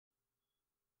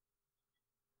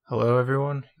Hello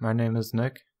everyone, my name is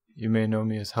Nick. You may know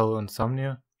me as Hello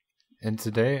Insomnia, and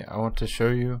today I want to show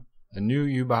you a new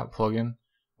UBot plugin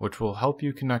which will help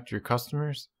you connect your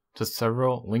customers to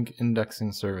several link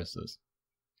indexing services.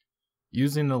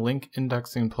 Using the link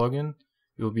indexing plugin,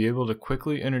 you will be able to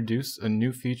quickly introduce a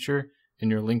new feature in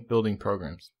your link building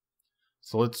programs.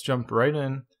 So let's jump right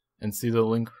in and see the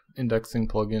link indexing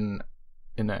plugin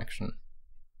in action.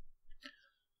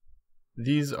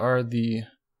 These are the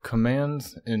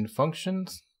commands and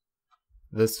functions.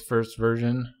 This first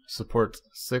version supports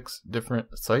 6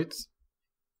 different sites.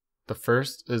 The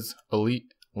first is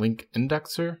Elite Link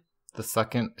Indexer. The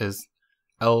second is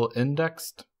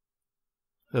L-Indexed.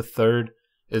 The third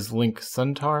is Link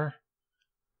Centaur.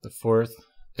 The fourth,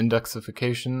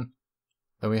 Indexification.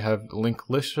 Then we have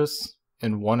Linklicious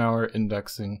and 1-hour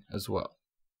indexing as well.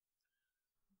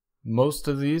 Most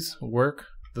of these work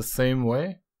the same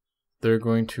way. They're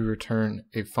going to return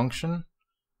a function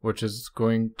which is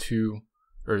going to,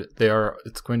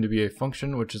 it's going to be a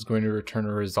function which is going to return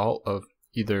a result of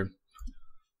either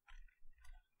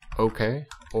OK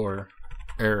or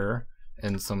error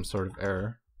and some sort of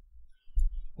error.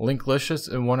 Linklicious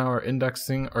and 1-hour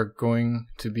indexing are going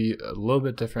to be a little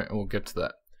bit different, and we'll get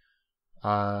to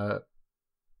that.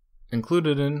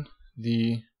 Included in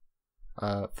the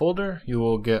folder, you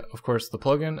will get, of course, the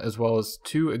plugin as well as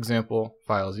 2 example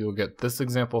files. You will get this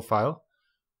example file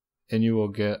and you will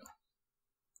get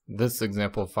this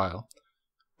example file.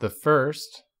 The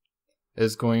first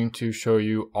is going to show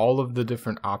you all of the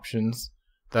different options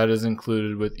that is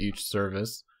included with each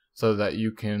service so that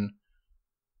you can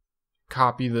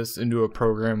copy this into a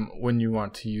program when you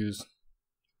want to use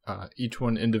each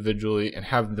one individually and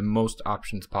have the most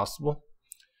options possible.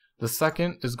 The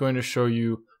second is going to show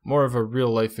you more of a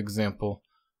real-life example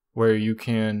where you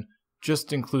can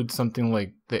just include something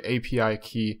like the API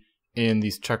key in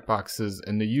these checkboxes,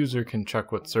 and the user can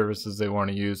check what services they want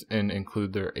to use and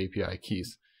include their API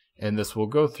keys. And this will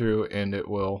go through and it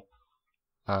will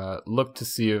look to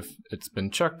see if it's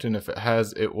been checked, and if it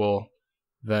has, it will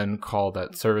then call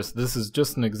that service. This is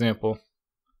just an example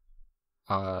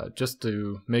just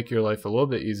to make your life a little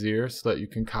bit easier so that you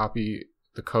can copy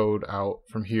the code out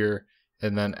from here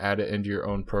and then add it into your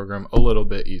own program a little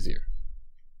bit easier.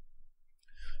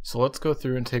 So let's go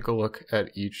through and take a look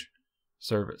at each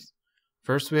service.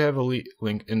 First, we have Elite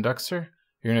Link Indexer.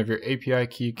 You're going to have your API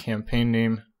key, campaign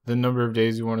name, the number of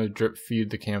days you want to drip feed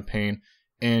the campaign,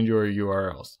 and your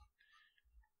URLs.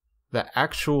 The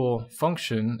actual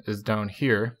function is down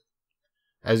here.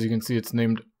 As you can see, it's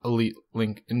named Elite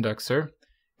Link Indexer,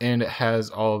 and it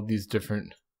has all of these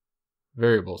different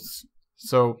variables.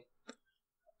 So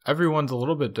everyone's a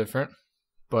little bit different,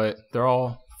 but they're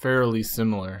all fairly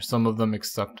similar. Some of them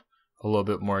accept a little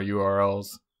bit more URLs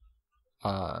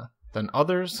than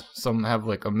others. Some have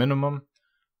like a minimum.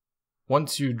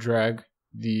 Once you drag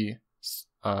the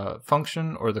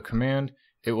function or the command,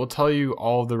 it will tell you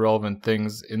all the relevant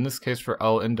things. In this case, for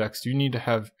L-Index, you need to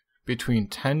have between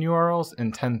 10 URLs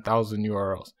and 10,000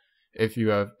 URLs. If you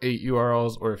have 8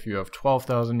 URLs or if you have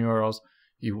 12,000 URLs,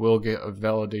 you will get a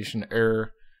validation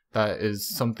error. That is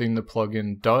something the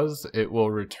plugin does. It will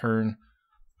return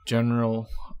general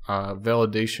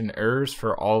validation errors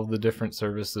for all of the different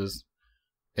services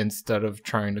instead of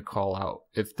trying to call out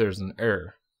if there's an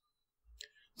error.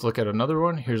 Let's look at another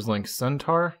one. Here's Link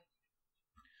Centaur,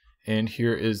 and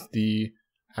here is the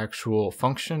actual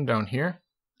function down here.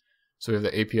 So we have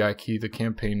the API key, the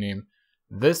campaign name.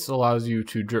 This allows you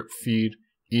to drip feed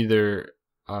either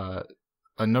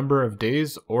a number of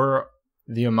days or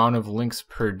the amount of links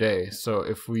per day. So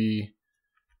if we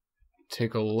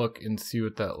take a look and see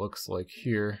what that looks like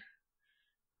here,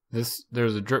 there's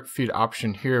a drip feed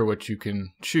option here which you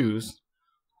can choose.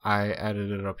 I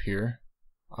added it up here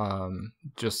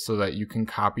just so that you can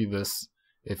copy this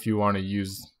if you want to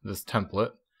use this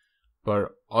template, but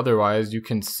otherwise you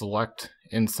can select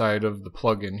inside of the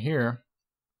plugin here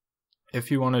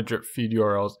if you want to drip feed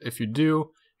URLs. If you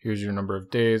do, here's your number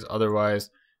of days. Otherwise,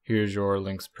 here's your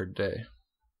links per day.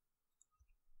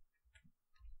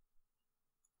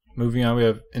 Moving on, we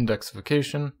have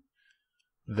indexification.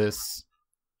 This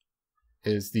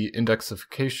is the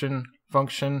indexification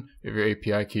function. You have your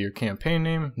API key, your campaign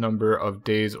name, number of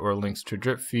days or links to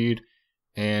drip feed,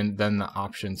 and then the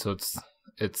option. So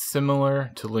it's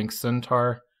similar to Link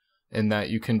Centaur in that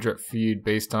you can drip feed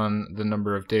based on the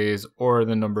number of days or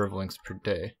the number of links per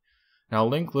day. Now,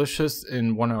 Linklicious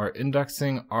and 1-hour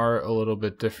indexing are a little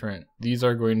bit different. These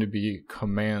are going to be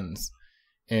commands,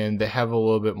 and they have a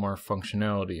little bit more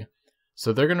functionality.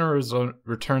 So they're going to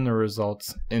return the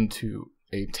results into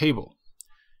a table.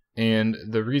 And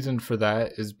the reason for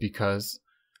that is because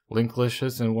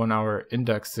Linklicious and 1 hour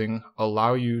indexing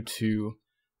allow you to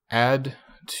add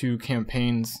to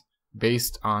campaigns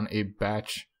based on a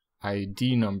batch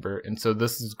ID number, and so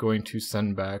this is going to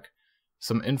send back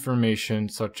some information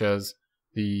such as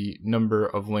the number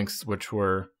of links which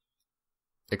were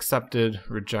accepted,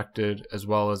 rejected, as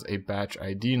well as a batch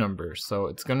ID number. So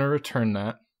it's going to return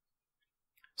that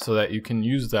so that you can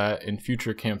use that in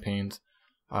future campaigns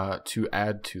to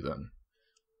add to them.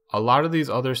 A lot of these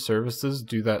other services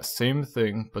do that same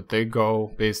thing, but they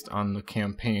go based on the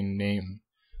campaign name.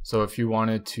 So if you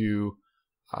wanted to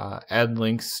add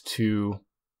links to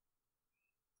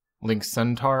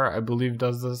Linkcentaur, I believe,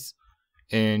 does this,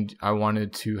 and I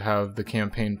wanted to have the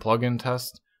campaign plugin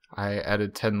test, I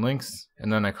added 10 links,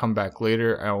 and then I come back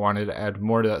later, I wanted to add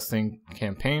more to that same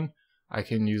campaign, I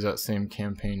can use that same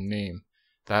campaign name.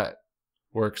 That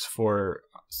works for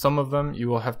some of them. You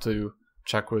will have to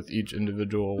check with each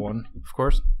individual one, of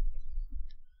course.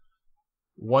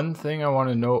 One thing I want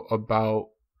to note about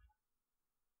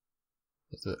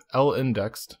the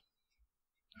L-indexed,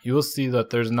 you will see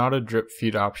that there's not a drip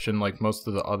feed option like most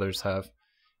of the others have.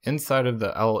 Inside of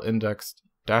the L-indexed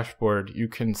dashboard, you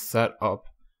can set up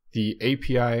the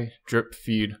API drip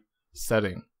feed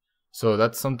setting. So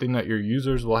that's something that your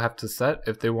users will have to set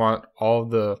if they want all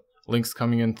the links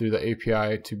coming in through the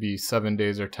API to be 7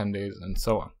 days or 10 days and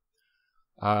so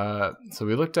on. So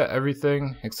we looked at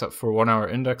everything except for 1 hour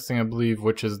indexing, I believe,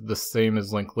 which is the same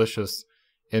as Linklicious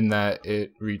in that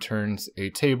it returns a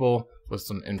table with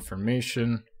some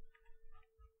information.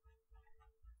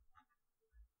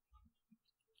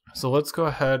 So let's go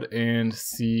ahead and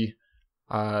see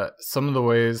some of the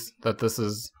ways that this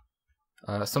is,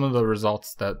 some of the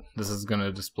results that this is going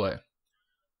to display.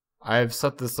 I've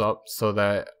set this up so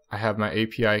that I have my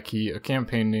API key, a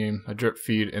campaign name, a drip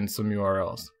feed, and some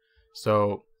URLs.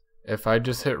 So if I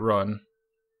just hit run,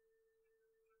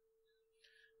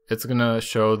 it's going to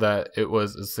show that it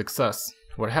was a success.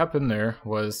 What happened there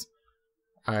was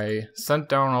I sent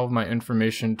down all of my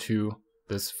information to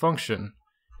this function,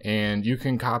 and you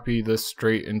can copy this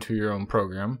straight into your own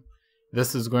program.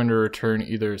 This is going to return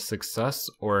either success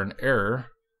or an error,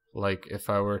 like if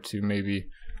I were to maybe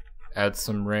add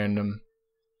some random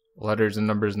letters and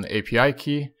numbers in the API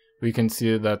key, we can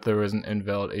see that there was an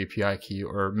invalid API key.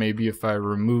 Or maybe if I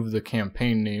remove the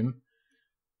campaign name,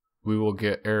 we will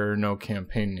get error no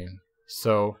campaign name.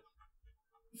 So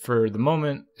for the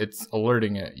moment, it's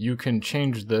alerting it. You can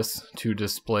change this to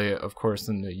display it, of course,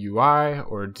 in the UI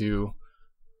or do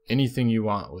anything you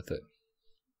want with it.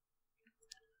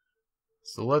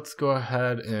 So let's go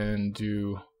ahead and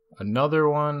do another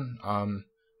one.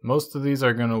 Most of these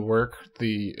are going to work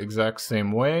the exact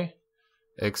same way,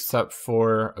 except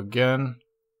for, again,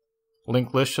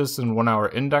 Linklicious and 1 hour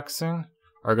indexing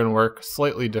are going to work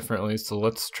slightly differently. So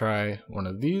let's try one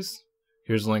of these.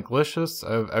 Here's Linklicious.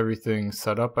 I have everything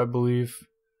set up, I believe,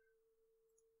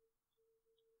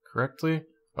 correctly.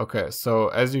 Okay, so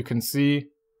as you can see,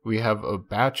 we have a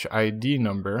batch ID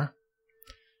number,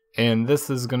 and this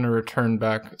is going to return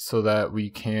back so that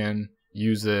we can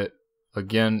use it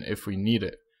again if we need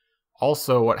it.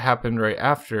 Also, what happened right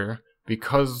after,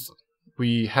 because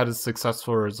we had a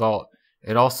successful result,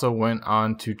 it also went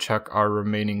on to check our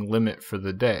remaining limit for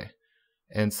the day.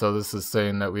 And so this is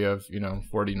saying that we have,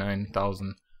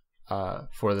 49,000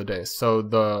 for the day. So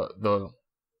the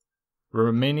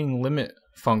remaining limit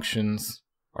functions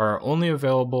are only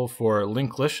available for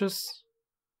Linklicious,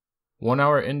 1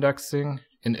 hour indexing,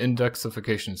 and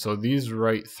indexification. So these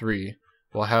right three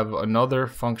will have another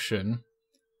function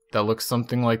that looks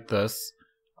something like this,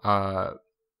 that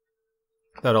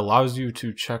allows you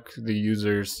to check the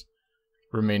user's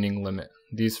remaining limit.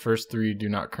 These first three do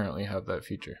not currently have that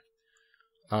feature.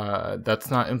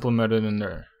 That's not implemented in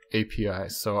their API,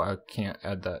 so I can't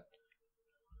add that.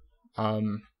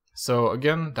 So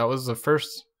again, that was the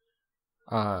first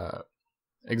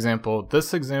example.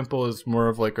 This example is more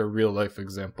of like a real life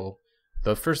example.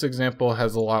 The first example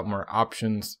has a lot more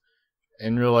options.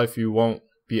 In real life, you won't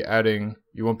be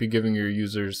giving your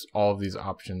users all of these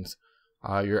options.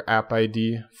 Your app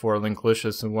ID for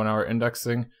Linklicious and 1 hour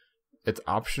indexing, it's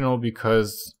optional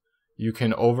because you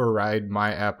can override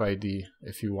my app ID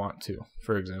if you want to,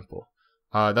 for example.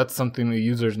 That's something the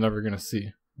user is never going to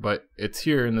see, but it's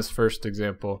here in this first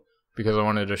example because I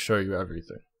wanted to show you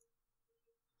everything.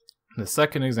 The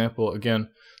second example, again,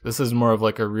 this is more of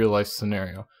like a real life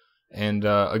scenario. And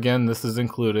again, this is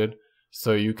included,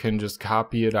 so you can just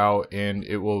copy it out and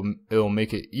it will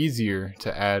make it easier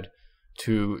to add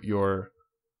to your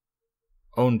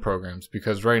own programs,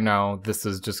 because right now this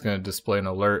is just going to display an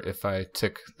alert if I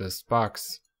tick this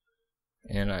box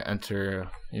and I enter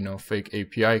fake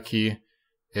API key.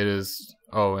 it is,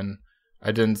 oh, and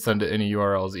I didn't send it any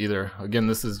URLs either. Again,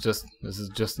 this is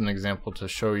just an example to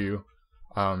show you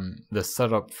the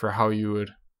setup for how you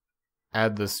would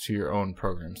add this to your own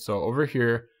program. So over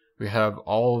here we have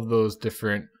all of those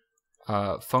different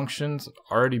functions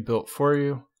already built for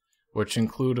you, which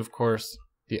include, of course,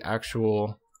 the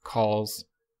actual calls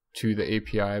to the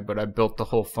API, but I built the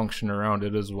whole function around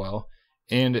it as well,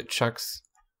 and it checks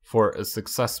for a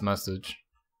success message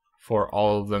for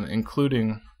all of them,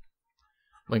 including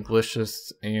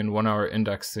Linklicious and 1 hour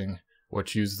indexing,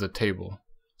 which use the table.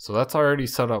 So that's already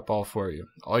set up all for you.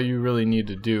 All you really need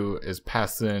to do is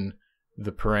pass in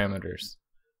the parameters.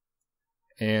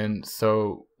 And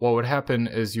so what would happen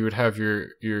is you would have your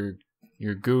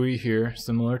GUI here,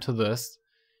 similar to this,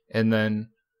 and then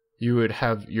you would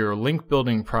have your link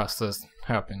building process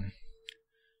happen.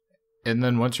 And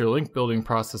then once your link building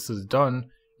process is done,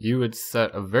 you would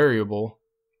set a variable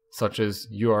such as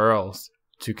URLs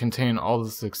to contain all the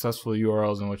successful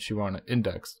URLs in which you want to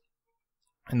index.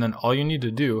 And then all you need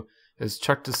to do is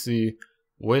check to see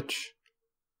which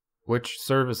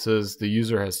services the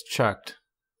user has checked.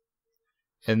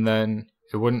 And then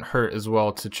it wouldn't hurt as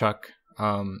well to check,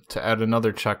 to add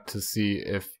another check to see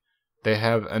if they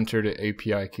have entered an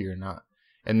API key or not.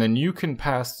 And then you can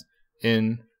pass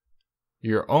in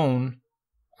your own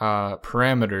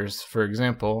parameters. For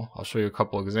example, I'll show you a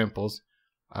couple examples.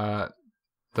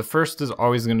 The first is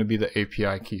always going to be the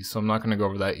API key, so I'm not going to go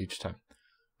over that each time.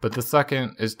 But the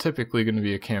second is typically going to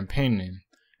be a campaign name,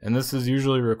 and this is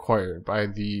usually required by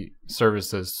the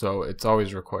services, so it's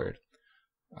always required.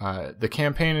 The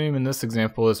campaign name in this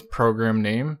example is program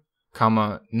name,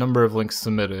 comma, number of links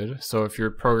submitted. So if your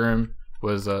program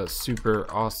was a super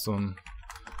awesome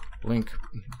link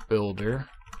builder,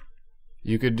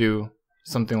 you could do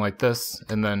something like this,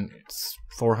 and then it's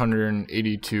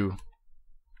 482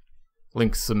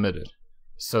 links submitted,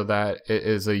 so that it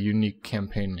is a unique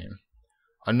campaign name.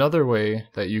 Another way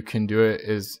that you can do it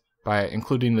is by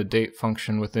including the date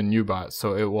function within UBot,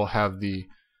 so it will have the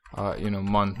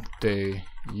month, day,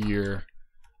 year,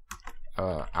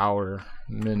 hour,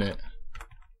 minute,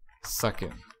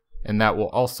 second, and that will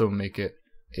also make it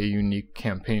a unique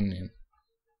campaign name.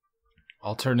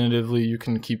 Alternatively, you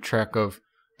can keep track of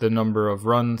the number of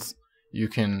runs. You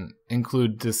can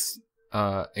include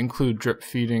drip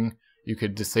feeding. You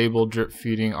could disable drip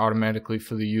feeding automatically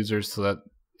for the users so that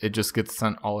it just gets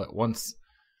sent all at once.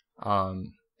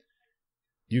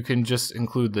 You can just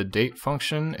include the date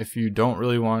function if you don't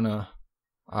really want to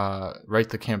write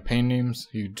the campaign names.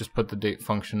 You just put the date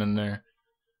function in there.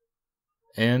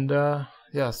 And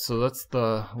yeah, so that's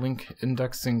the link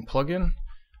indexing plugin.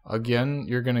 Again,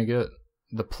 you're going to get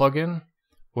the plugin,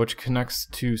 which connects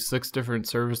to 6 different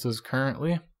services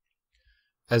currently,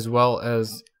 as well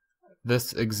as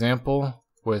this example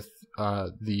with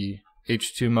the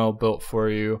HTML built for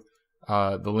you,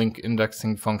 the link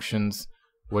indexing functions,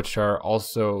 which are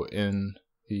also in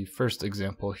the first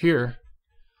example here.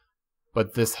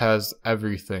 But this has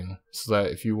everything, so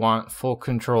that if you want full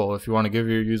control, if you want to give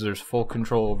your users full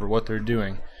control over what they're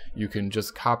doing, you can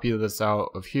just copy this out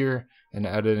of here and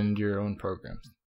add it into your own programs.